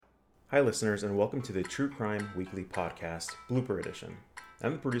Hi, listeners, and welcome to the True Crime Weekly Podcast, Blooper Edition.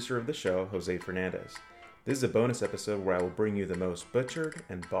 I'm the producer of the show, Jose Fernandez. This is a bonus episode where I will bring you the most butchered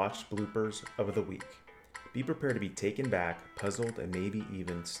and botched bloopers of the week. Be prepared to be taken back, puzzled, and maybe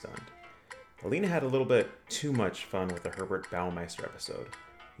even stunned. Alina had a little bit too much fun with the Herbert Baumeister episode.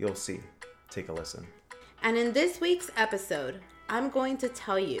 You'll see. Take a listen. And in this week's episode, I'm going to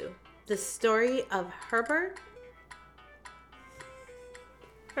tell you the story of Herbert.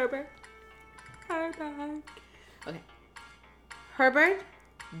 Okay. Herbert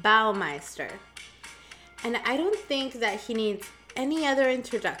Baumeister. And I don't think that he needs any other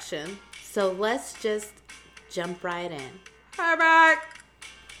introduction, so let's just jump right in. Herbert!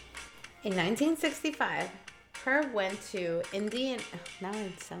 In 1965, Herb went to Indian... now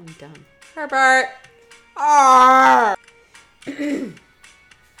I sound dumb. Herbert! In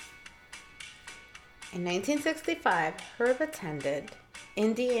 1965, Herb attended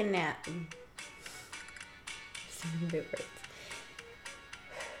Indiana... So many big words.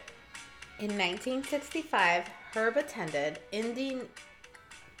 In 1965, Herb attended It's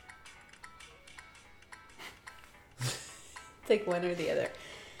like one or the other.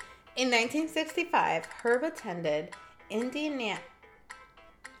 In 1965, Herb attended Indiana...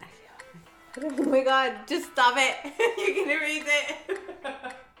 Oh my god, just stop it. You're gonna erase it.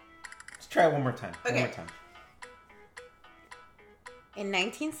 Let's try it one more time. Okay. One more time. In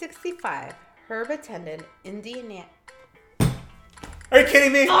 1965, Herb attended Indiana... Are you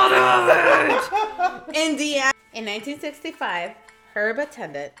kidding me? Indiana. In 1965, Herb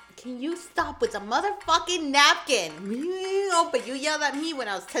attended... Can you stop with the motherfucking napkin? Oh, but you yelled at me when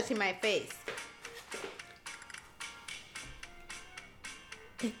I was touching my face.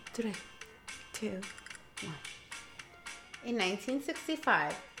 3, 2, 1. In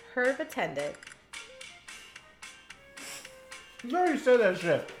 1965, Herb attended... You already said that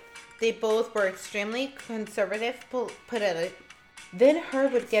shit. They both were extremely conservative, Then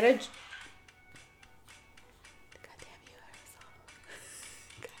Herb would get a...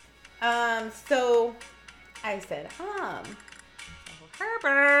 Goddamn you, so I said,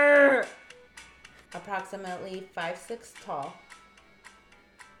 Herbert! Approximately 5'6" tall.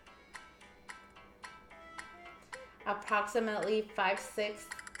 Approximately 5'6".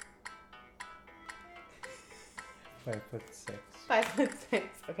 5'6". 5'6",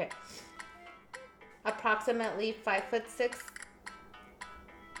 okay. Approximately 5'6".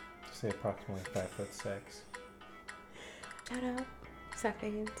 Say approximately 5'6". Shout out.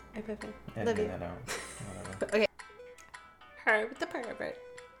 Second. I love you. Edit that out. Whatever. Okay. Herb the pervert.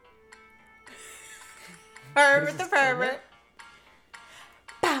 Herb the pervert.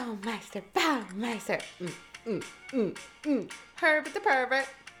 Baumeister. Herb the pervert.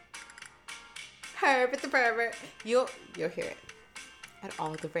 Herb the pervert. You'll hear it at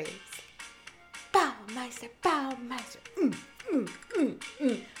all the raves. Baumeister.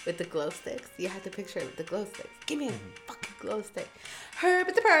 With the glow sticks. You have to picture it with the glow sticks. Give me a fucking glow stick.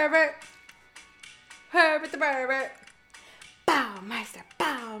 Herbert the pervert. Herbert the pervert. Baumeister.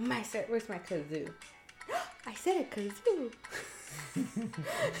 Where's my kazoo? I said a kazoo.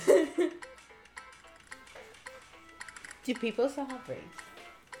 Do people still have raves?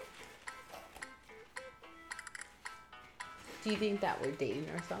 Do you think that we're dating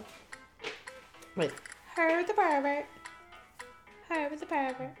ourselves? Wait. Herbert the pervert. Herbert the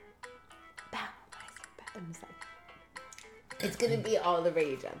pervert. It's gonna be all the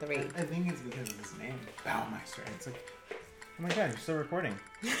rage at the rage. I think it's because of his name, Baumeister. It's like, oh my god, you're still recording.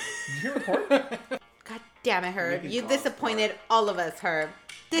 Did you record? God damn it, Herb. You disappointed all of us, Herb.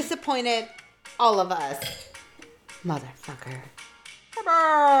 Disappointed all of us. Motherfucker.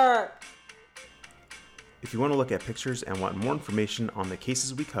 Herbert! If you want to look at pictures and want more information on the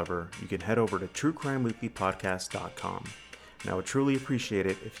cases we cover, you can head over to truecrimeweeklypodcast.com. And I would truly appreciate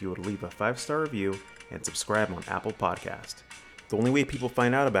it if you would leave a 5-star review and subscribe on Apple Podcast. The only way people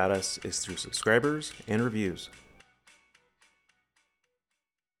find out about us is through subscribers and reviews.